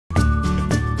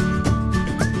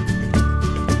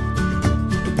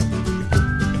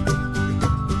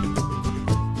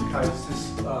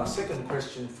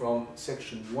question from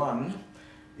section 1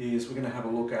 is we're going to have a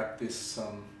look at this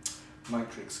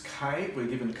matrix K. We're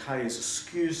given K as a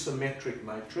skew-symmetric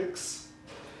matrix,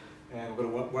 and we're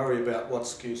going to worry about what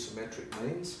skew-symmetric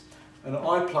means. And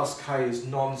I plus K is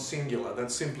non-singular.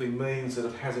 That simply means that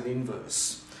it has an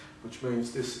inverse, which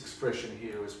means this expression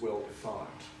here is well defined.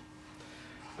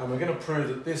 And we're going to prove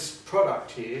that this product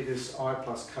here, this I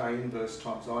plus K inverse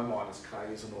times I minus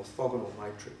K, is an orthogonal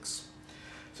matrix.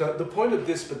 So the point of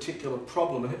this particular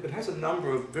problem, it has a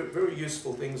number of very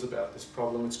useful things about this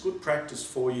problem. It's good practice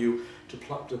for you to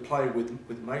play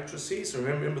with matrices. And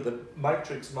remember that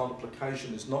matrix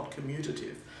multiplication is not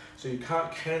commutative. So you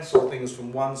can't cancel things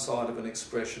from one side of an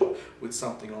expression with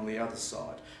something on the other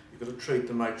side. You've got to treat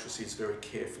the matrices very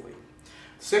carefully.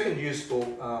 The second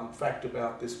useful fact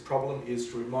about this problem is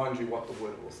to remind you what the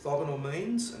word orthogonal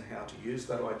means and how to use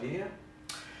that idea.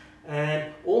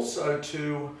 And also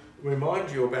to remind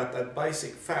you about that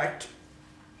basic fact.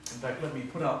 In fact, let me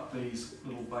put up these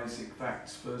little basic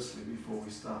facts firstly before we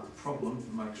start the problem to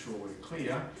make sure we're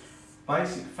clear.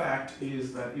 Basic fact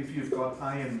is that if you've got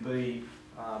A and B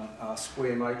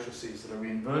square matrices that are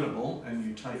invertible and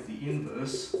you take the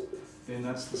inverse, then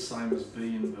that's the same as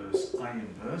B inverse A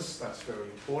inverse. That's very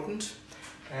important.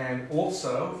 And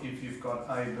also, if you've got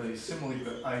AB, similarly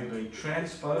you've got AB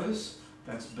transpose,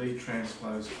 that's B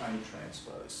transpose A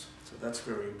transpose. So that's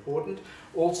very important.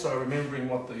 Also remembering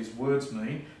what these words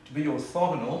mean. To be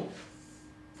orthogonal,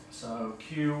 so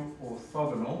Q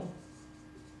orthogonal,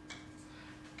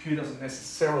 Q doesn't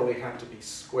necessarily have to be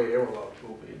square, although it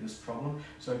will be in this problem.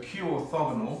 So Q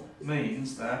orthogonal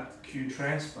means that Q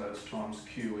transpose times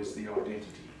Q is the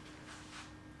identity.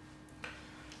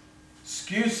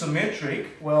 Skew symmetric,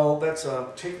 well, that's a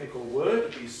technical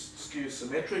word, to be skew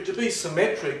symmetric. To be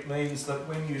symmetric means that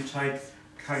when you take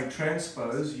K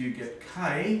transpose, you get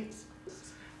K,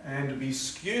 and to be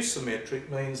skew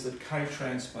symmetric means that K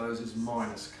transpose is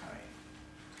minus K.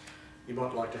 You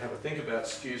might like to have a think about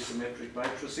skew symmetric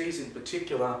matrices. In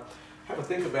particular, have a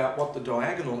think about what the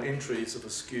diagonal entries of a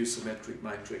skew symmetric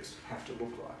matrix have to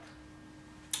look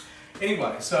like.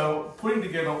 Anyway, so putting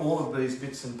together all of these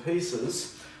bits and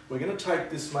pieces, we're going to take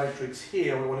this matrix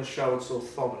here, we want to show it's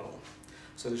orthogonal.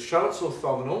 So to show it's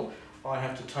orthogonal, I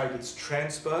have to take its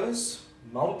transpose,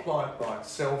 multiply it by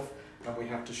itself, and we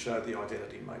have to show the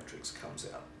identity matrix comes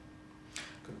out.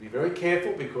 Got to be very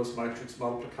careful because matrix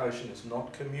multiplication is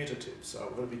not commutative, so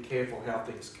we've got to be careful how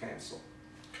things cancel.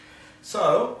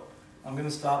 So I'm going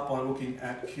to start by looking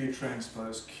at Q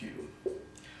transpose Q.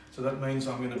 So that means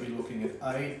I'm going to be looking at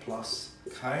A plus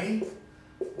K,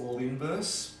 all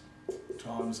inverse,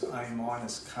 times A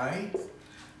minus K,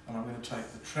 and I'm going to take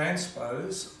the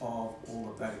transpose of all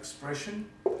of that expression,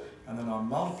 and then I'm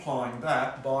multiplying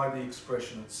that by the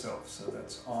expression itself. So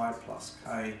that's I plus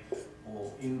K,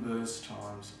 all inverse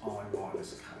times I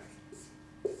minus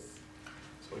K.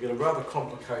 So we get a rather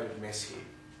complicated mess here.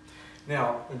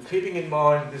 Now, in keeping in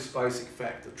mind this basic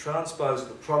fact, the transpose of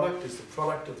the product is the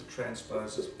product of the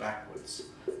transposes backwards.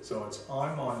 So it's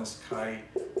I minus K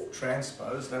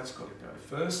transpose, that's got to go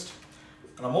first.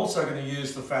 And I'm also going to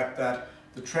use the fact that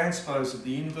the transpose of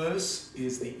the inverse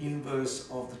is the inverse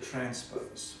of the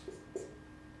transpose.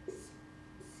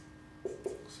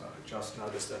 So just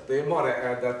notice that there. Might I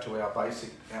add that to our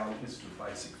list of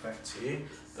basic facts here,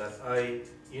 that A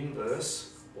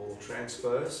inverse, or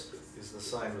transpose, is the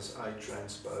same as A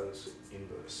transpose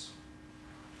inverse.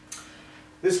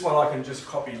 This one I can just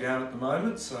copy down at the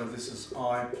moment, so this is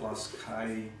I plus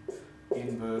K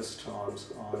inverse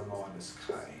times I minus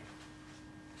K.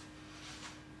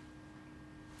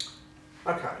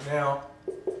 Okay, now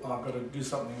I've got to do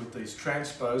something with these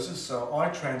transposes. So I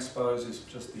transpose is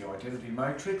just the identity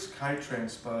matrix, K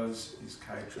transpose is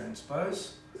K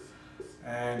transpose,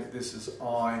 and this is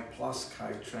I plus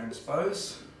K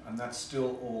transpose, and that's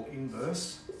still all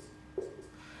inverse.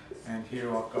 And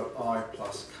here I've got I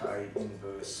plus K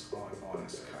inverse I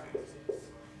minus K.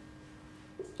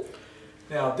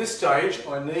 Now at this stage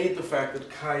I need the fact that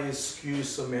K is skew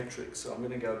symmetric, so I'm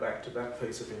going to go back to that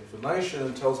piece of information, and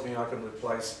it tells me I can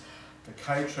replace the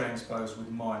K transpose with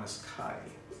minus K.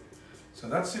 So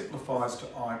that simplifies to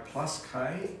I plus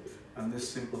K, and this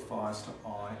simplifies to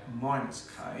I minus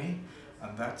K,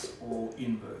 and that's all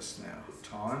inverse now,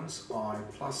 times I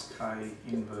plus K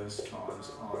inverse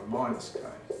times I minus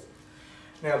K.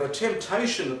 Now the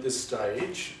temptation at this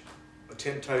stage, a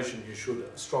temptation you should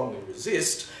strongly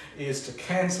resist, is to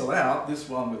cancel out this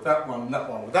one with that one and that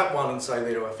one with that one and say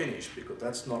there I finished, because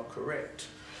that's not correct.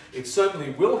 It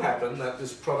certainly will happen that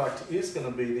this product is going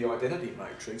to be the identity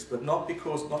matrix, but not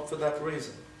for that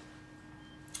reason.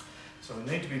 So we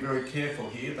need to be very careful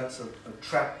here. That's a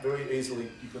trap you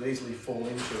could easily fall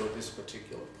into at this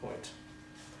particular point.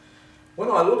 When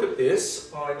I look at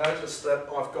this, I notice that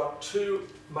I've got two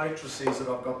matrices that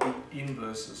I've got the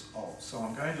inverses of. So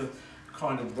I'm going to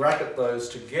kind of bracket those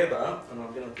together, and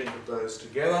I'm going to think of those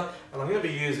together, and I'm going to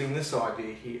be using this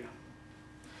idea here.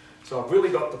 So I've really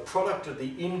got the product of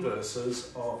the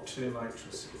inverses of two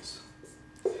matrices.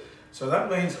 So that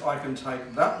means I can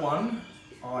take that one,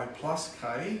 I plus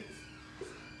k,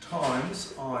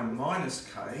 times I minus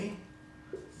k,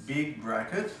 big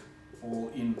bracket, all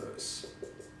inverse.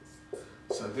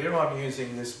 So there I'm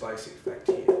using this basic fact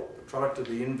here. The product of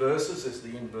the inverses is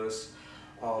the inverse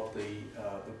of the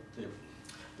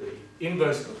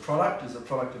inverse of the product is the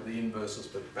product of the inverses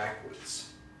but backwards.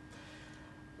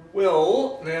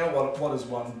 Well, now what does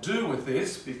one do with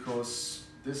this? Because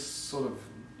this sort of,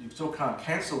 you still can't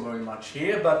cancel very much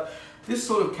here, but this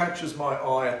sort of catches my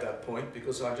eye at that point,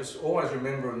 because I just always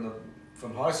remember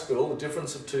from high school the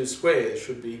difference of two squares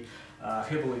should be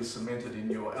heavily cemented in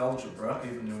your algebra,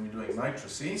 even when you're doing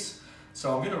matrices.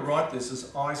 So I'm going to write this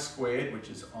as I squared, which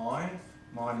is I,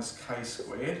 minus k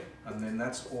squared, and then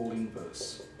that's all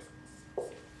inverse.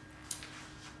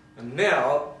 And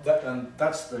now,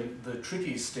 that's the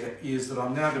tricky step, is that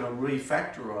I'm now going to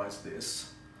refactorise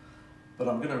this, but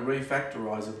I'm going to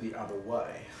refactorise it the other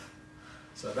way.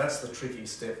 So that's the tricky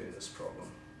step in this problem.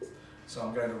 So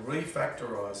I'm going to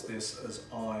refactorise this as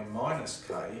I minus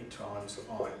k times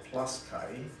I plus k,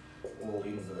 all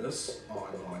inverse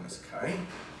I minus k.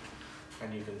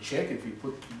 And you can check if you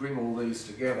bring all these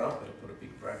together, better put a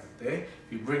big bracket there,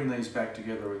 if you bring these back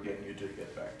together again, you do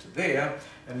get back to there.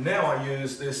 And now I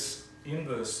use this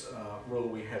inverse rule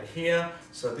we had here.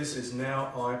 So this is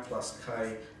now I plus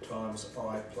k times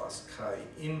I plus k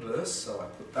inverse. So I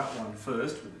put that one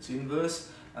first with its inverse,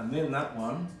 and then that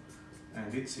one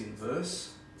and its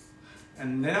inverse.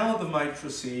 And now the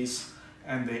matrices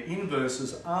and their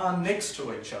inverses are next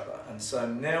to each other. And so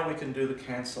now we can do the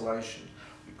cancellation.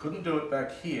 We couldn't do it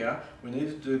back here. We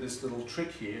needed to do this little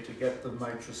trick here to get the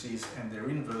matrices and their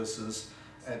inverses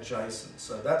adjacent.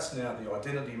 So that's now the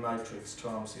identity matrix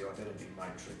times the identity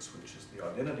matrix, which is the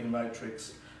identity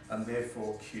matrix, and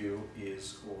therefore Q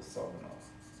is orthogonal.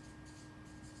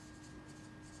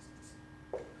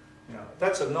 Now,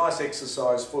 that's a nice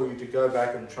exercise for you to go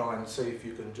back and try and see if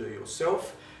you can do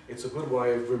yourself. It's a good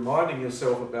way of reminding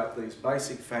yourself about these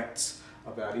basic facts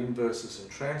about inverses and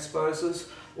transposes,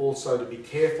 also to be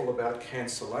careful about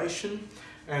cancellation,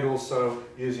 and also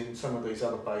using some of these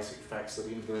other basic facts that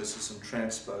inverses and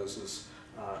transposes,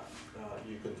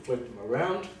 you can flip them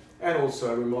around, and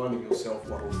also reminding yourself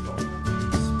what orthogonal